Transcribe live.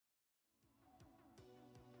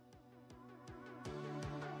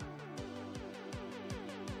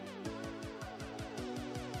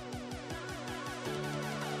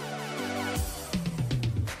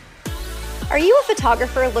Are you a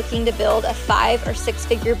photographer looking to build a 5 or 6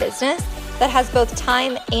 figure business that has both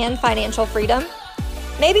time and financial freedom?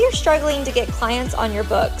 Maybe you're struggling to get clients on your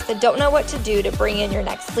books that don't know what to do to bring in your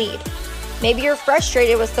next lead. Maybe you're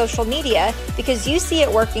frustrated with social media because you see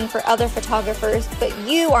it working for other photographers, but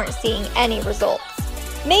you aren't seeing any results.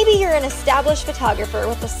 Maybe you're an established photographer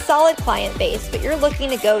with a solid client base, but you're looking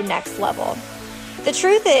to go next level. The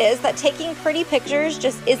truth is that taking pretty pictures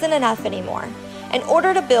just isn't enough anymore. In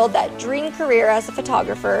order to build that dream career as a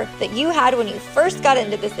photographer that you had when you first got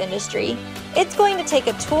into this industry, it's going to take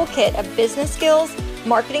a toolkit of business skills,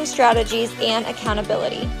 marketing strategies, and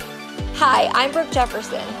accountability. Hi, I'm Brooke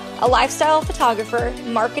Jefferson, a lifestyle photographer,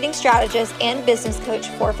 marketing strategist, and business coach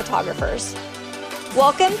for photographers.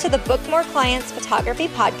 Welcome to the Book More Clients Photography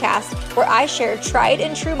Podcast, where I share tried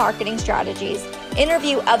and true marketing strategies,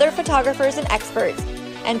 interview other photographers and experts,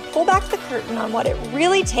 and pull back the curtain on what it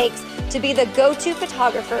really takes to be the go-to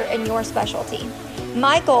photographer in your specialty.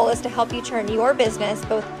 My goal is to help you turn your business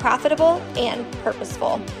both profitable and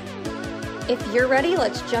purposeful. If you're ready,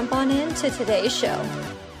 let's jump on into today's show.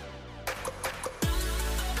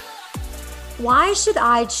 Why should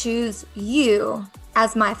I choose you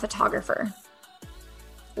as my photographer?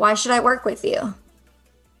 Why should I work with you?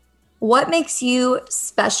 What makes you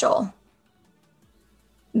special?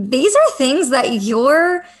 These are things that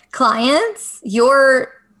your clients,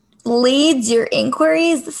 your leads, your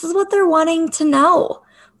inquiries, this is what they're wanting to know.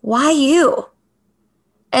 Why you?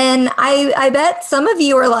 And I bet some of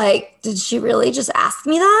you are like, did she really just ask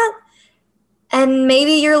me that? And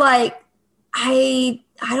maybe you're like, I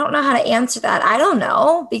don't know how to answer that. I don't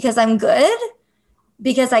know, because I'm good,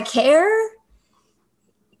 because I care.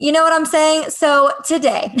 You know what I'm saying? So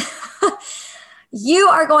today, you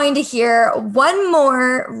are going to hear one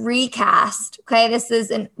more recast. Okay, this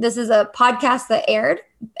is a podcast that aired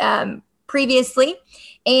previously,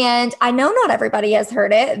 and I know not everybody has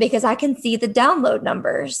heard it because I can see the download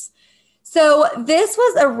numbers. So this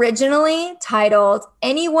was originally titled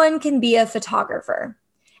 "Anyone Can Be a Photographer,"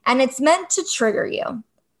 and it's meant to trigger you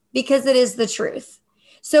because it is the truth.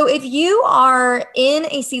 So if you are in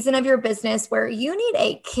a season of your business where you need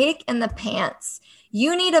a kick in the pants,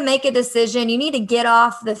 you need to make a decision, you need to get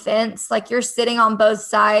off the fence, like you're sitting on both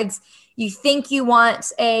sides, you think you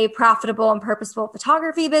want a profitable and purposeful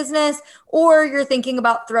photography business, or you're thinking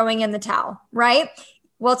about throwing in the towel, right?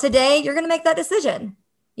 Well, today you're going to make that decision.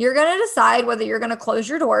 You're going to decide whether you're going to close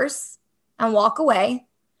your doors and walk away,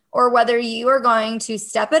 or whether you are going to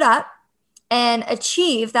step it up and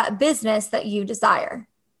achieve that business that you desire.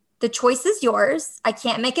 The choice is yours. I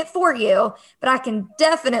can't make it for you, but I can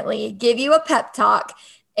definitely give you a pep talk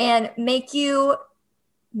and make you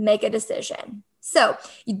make a decision. So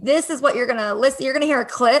this is what you're going to listen. You're going to hear a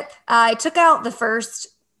clip. I took out the first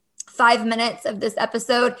 5 minutes of this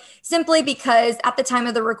episode simply because at the time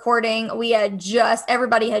of the recording,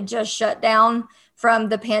 everybody had just shut down from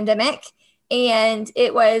the pandemic. And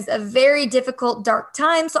it was a very difficult, dark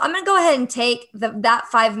time. So I'm going to go ahead and take that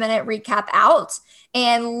 5-minute recap out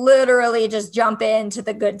and literally just jump into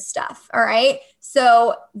the good stuff. All right.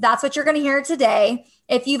 So that's what you're going to hear today.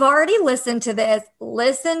 If you've already listened to this,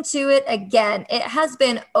 listen to it again. It has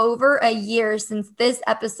been over a year since this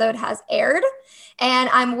episode has aired. And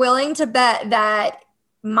I'm willing to bet that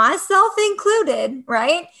myself included,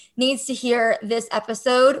 right, needs to hear this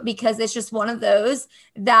episode because it's just one of those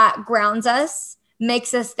that grounds us,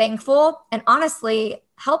 makes us thankful, and honestly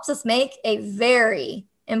helps us make a very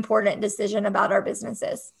important decision about our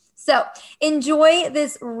businesses. So enjoy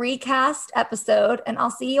this recast episode, and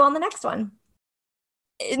I'll see you on the next one.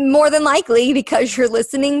 More than likely, because you're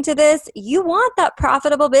listening to this, you want that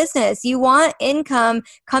profitable business. You want income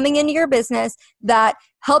coming into your business that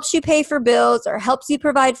helps you pay for bills or helps you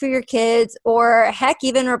provide for your kids, or heck,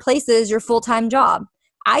 even replaces your full-time job.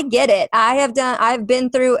 I get it. I've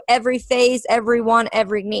been through every phase, every want,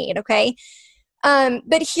 every need. Okay.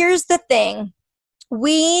 But here's the thing.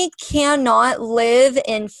 We cannot live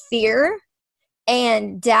in fear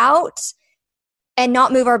and doubt and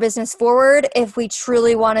not move our business forward if we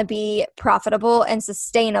truly want to be profitable and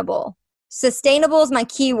sustainable. Sustainable is my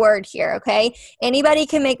key word here, okay? Anybody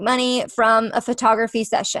can make money from a photography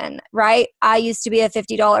session, right? I used to be a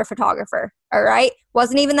 $50 photographer, all right?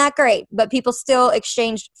 Wasn't even that great, but people still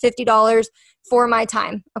exchanged $50 for my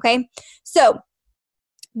time, okay? So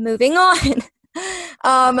moving on,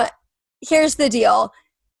 here's the deal.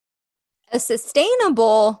 A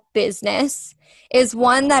sustainable business is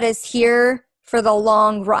one that is here for the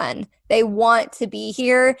long run. They want to be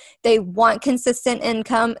here. They want consistent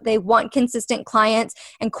income. They want consistent clients.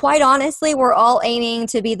 And quite honestly, we're all aiming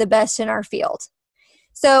to be the best in our field.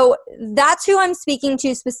 So that's who I'm speaking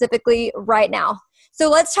to specifically right now. So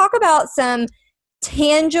let's talk about some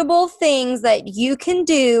tangible things that you can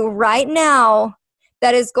do right now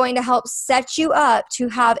that is going to help set you up to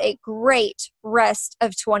have a great rest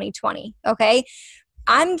of 2020. Okay.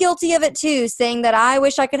 I'm guilty of it too, saying that I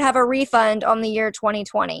wish I could have a refund on the year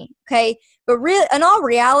 2020. Okay. But in all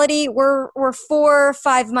reality, we're 4 or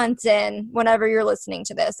 5 months in whenever you're listening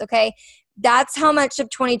to this. Okay. That's how much of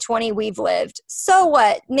 2020 we've lived. So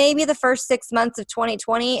what? Maybe the first 6 months of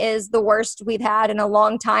 2020 is the worst we've had in a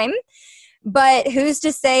long time. But who's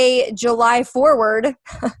to say July forward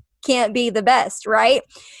can't be the best, right?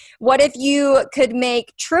 What if you could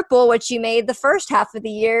make triple what you made the first half of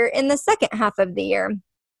the year in the second half of the year?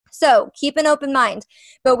 So keep an open mind.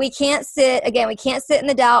 But we can't sit in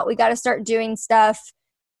the doubt. We got to start doing stuff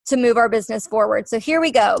to move our business forward. So here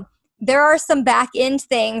we go. There are some back end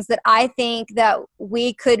things that I think that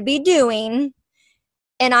we could be doing.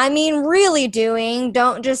 And I mean really doing.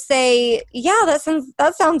 Don't just say, yeah, that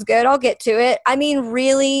sounds good. I'll get to it. I mean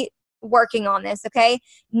really working on this, okay?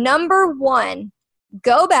 Number 1,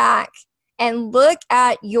 go back and look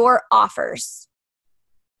at your offers.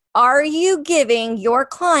 Are you giving your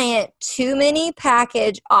client too many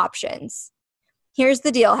package options? Here's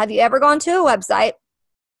the deal. Have you ever gone to a website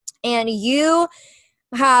and you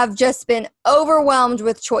have just been overwhelmed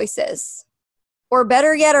with choices? Or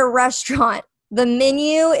better yet, a restaurant. The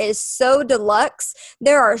menu is so deluxe.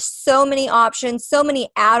 There are so many options, so many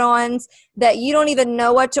add-ons that you don't even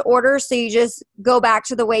know what to order. So you just go back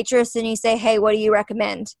to the waitress and you say, hey, what do you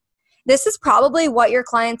recommend? This is probably what your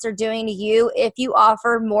clients are doing to you if you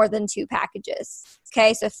offer more than 2 packages.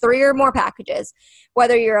 Okay, so 3 or more packages.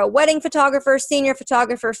 Whether you're a wedding photographer, senior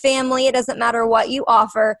photographer, family, it doesn't matter what you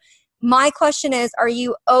offer. My question is, are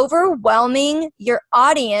you overwhelming your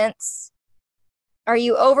audience? Are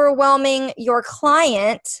you overwhelming your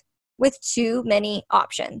client with too many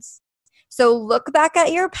options? So look back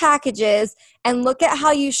at your packages and look at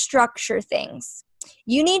how you structure things.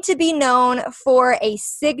 You need to be known for a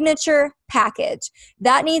signature package.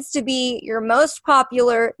 That needs to be your most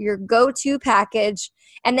popular, your go-to package.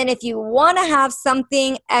 And then if you want to have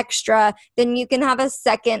something extra, then you can have a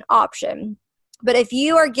second option. But if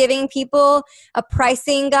you are giving people a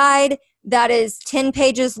pricing guide that is 10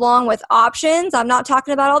 pages long with options, I'm not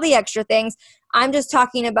talking about all the extra things. I'm just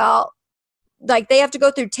talking about like they have to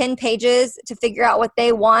go through 10 pages to figure out what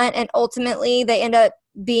they want. And ultimately they end up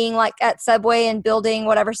being like at Subway and building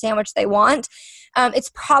whatever sandwich they want.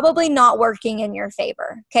 It's probably not working in your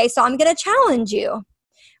favor. Okay, so I'm going to challenge you.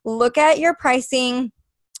 Look at your pricing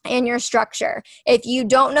and your structure. If you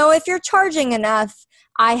don't know if you're charging enough,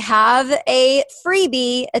 I have a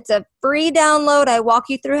freebie. It's a free download. I walk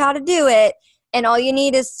you through how to do it. And all you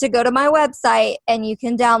need is to go to my website and you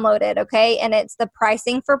can download it, okay? And it's the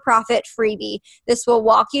Pricing for Profit freebie. This will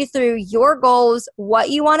walk you through your goals, what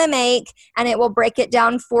you want to make, and it will break it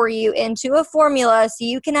down for you into a formula so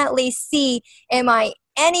you can at least see, am I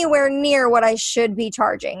anywhere near what I should be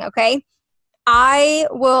charging, okay? I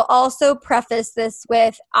will also preface this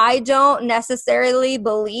with, I don't necessarily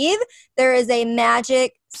believe there is a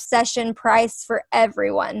magic session price for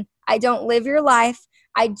everyone. I don't live your life.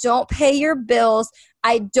 I don't pay your bills.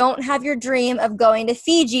 I don't have your dream of going to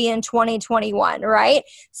Fiji in 2021, right?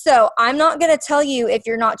 So I'm not going to tell you if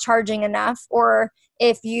you're not charging enough or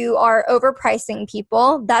if you are overpricing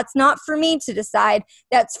people. That's not for me to decide.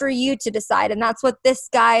 That's for you to decide. And that's what this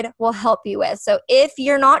guide will help you with. So if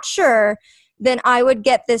you're not sure, then I would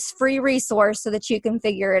get this free resource so that you can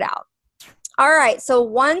figure it out. All right, so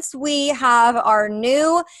once we have our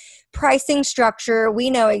new pricing structure,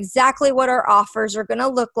 we know exactly what our offers are going to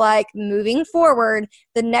look like moving forward.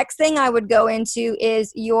 The next thing I would go into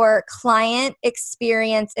is your client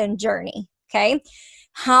experience and journey, okay?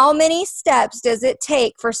 How many steps does it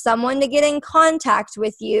take for someone to get in contact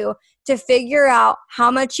with you to figure out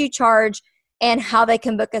how much you charge and how they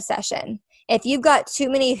can book a session? If you've got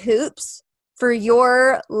too many hoops for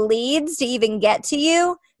your leads to even get to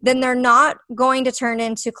you, then they're not going to turn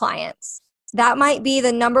into clients. That might be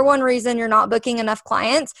the number one reason you're not booking enough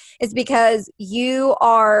clients, is because you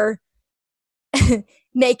are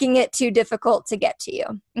making it too difficult to get to you.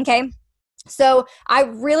 Okay. So I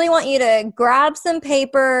really want you to grab some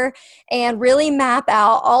paper and really map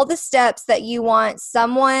out all the steps that you want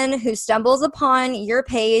someone who stumbles upon your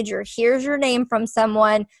page or hears your name from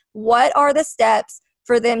someone. What are the steps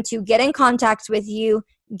for them to get in contact with you,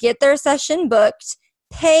 get their session booked,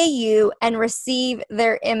 pay you, and receive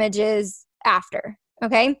their images after,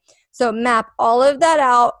 okay? So map all of that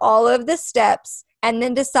out, all of the steps, and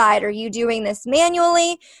then decide, are you doing this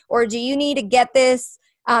manually or do you need to get this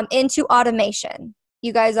into automation?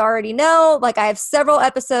 you guys already know, like I have several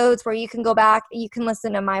episodes where you can go back, you can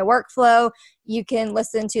listen to my workflow, you can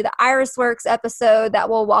listen to the IrisWorks episode that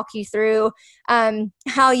will walk you through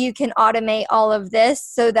how you can automate all of this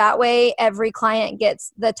so that way every client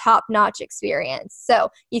gets the top-notch experience. So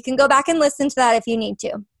you can go back and listen to that if you need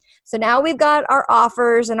to. So now we've got our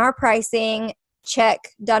offers and our pricing, check,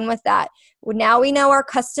 done with that. Now we know our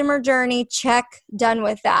customer journey, check, done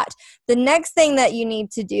with that. The next thing that you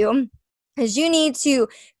need to do is you need to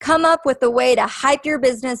come up with a way to hype your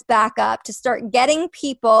business back up, to start getting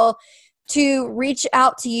people to reach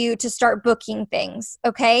out to you to start booking things,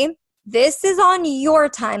 okay? This is on your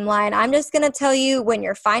timeline. I'm just going to tell you when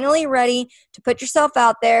you're finally ready to put yourself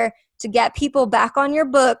out there, to get people back on your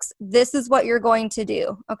books, this is what you're going to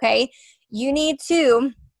do, okay? You need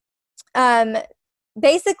to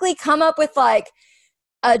basically come up with like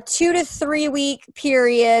a 2 to 3 week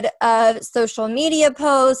period of social media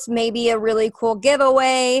posts, maybe a really cool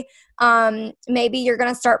giveaway. Maybe you're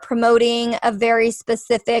going to start promoting a very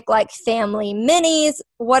specific like family minis,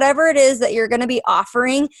 whatever it is that you're going to be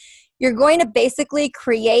offering. You're going to basically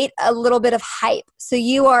create a little bit of hype. So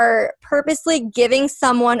you are purposely giving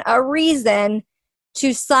someone a reason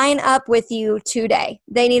to sign up with you today.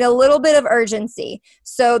 They need a little bit of urgency.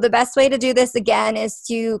 So the best way to do this, again, is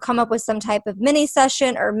to come up with some type of mini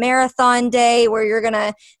session or marathon day where you're going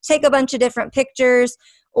to take a bunch of different pictures,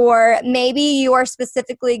 or maybe you are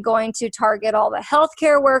specifically going to target all the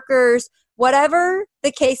healthcare workers, whatever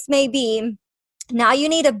the case may be. Now you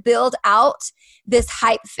need to build out this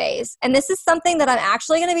hype phase. And this is something that I'm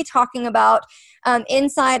actually going to be talking about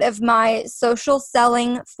inside of my Social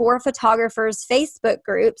Selling for Photographers Facebook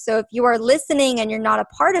group. So if you are listening and you're not a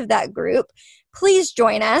part of that group, please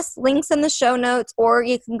join us. Links in the show notes, or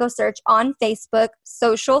you can go search on Facebook,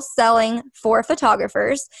 Social Selling for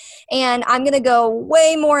Photographers. And I'm going to go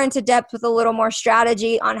way more into depth with a little more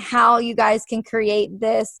strategy on how you guys can create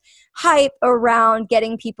this hype around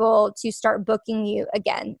getting people to start booking you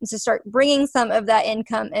again, to start bringing some of that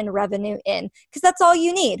income and revenue in, because that's all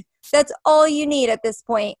you need. That's all you need at this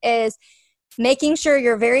point, is making sure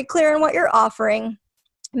you're very clear on what you're offering,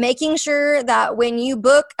 making sure that when you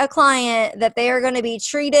book a client that they are going to be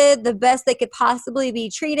treated the best they could possibly be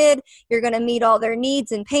treated. You're going to meet all their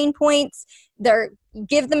needs and pain points.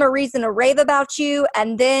 Give them a reason to rave about you,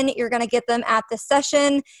 and then you're going to get them at the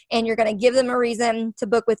session, and you're going to give them a reason to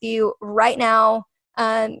book with you right now.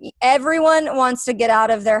 Everyone wants to get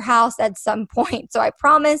out of their house at some point. So I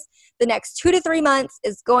promise the next 2 to 3 months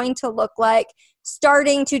is going to look like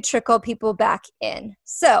starting to trickle people back in.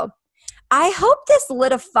 So I hope this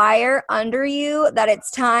lit a fire under you that it's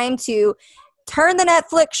time to turn the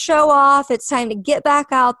Netflix show off. It's time to get back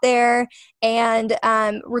out there. And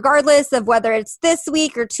regardless of whether it's this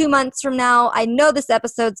week or 2 months from now, I know this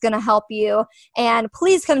episode's going to help you. And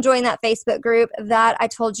please come join that Facebook group that I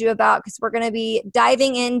told you about, because we're going to be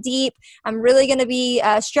diving in deep. I'm really going to be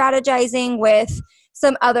strategizing with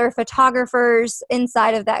some other photographers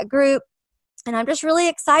inside of that group. And I'm just really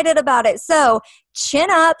excited about it. So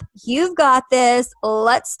chin up. You've got this.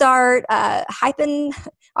 Let's start hyping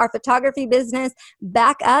our photography business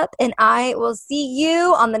back up. And I will see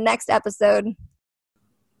you on the next episode.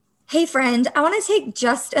 Hey friend, I want to take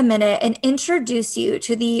just a minute and introduce you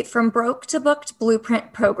to the From Broke to Booked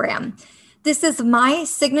Blueprint program. This is my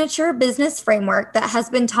signature business framework that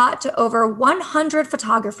has been taught to over 100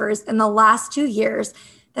 photographers in the last 2 years,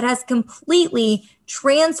 that has completely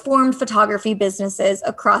transformed photography businesses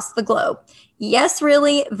across the globe. Yes,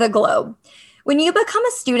 really, the globe. When you become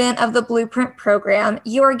a student of the Blueprint program,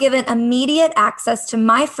 you are given immediate access to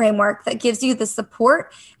my framework that gives you the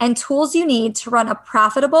support and tools you need to run a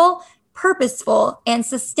profitable, purposeful, and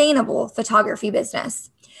sustainable photography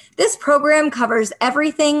business. This program covers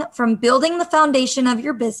everything from building the foundation of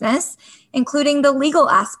your business, including the legal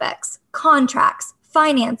aspects, contracts,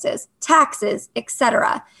 finances, taxes,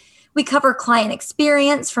 etc. We cover client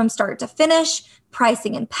experience from start to finish,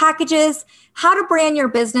 pricing and packages, how to brand your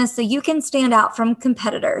business so you can stand out from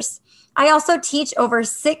competitors. I also teach over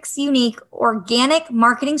 6 unique organic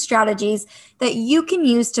marketing strategies that you can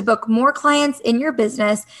use to book more clients in your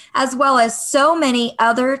business, as well as so many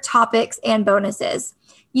other topics and bonuses.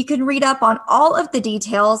 You can read up on all of the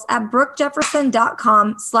details at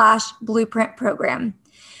brookejefferson.com/blueprint program.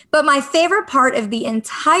 But my favorite part of the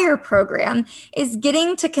entire program is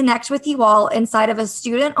getting to connect with you all inside of a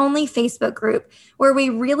student-only Facebook group where we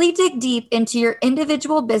really dig deep into your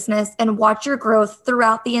individual business and watch your growth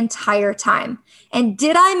throughout the entire time. And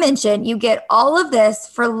did I mention you get all of this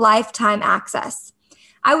for lifetime access?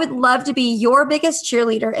 I would love to be your biggest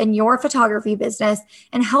cheerleader in your photography business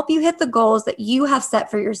and help you hit the goals that you have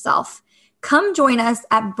set for yourself. come join us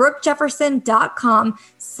at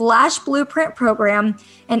brookejefferson.com/blueprint program.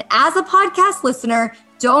 And as a podcast listener,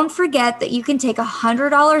 don't forget that you can take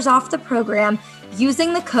 $100 off the program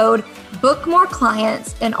using the code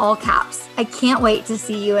BookMoreClients in all caps. I can't wait to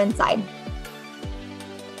see you inside.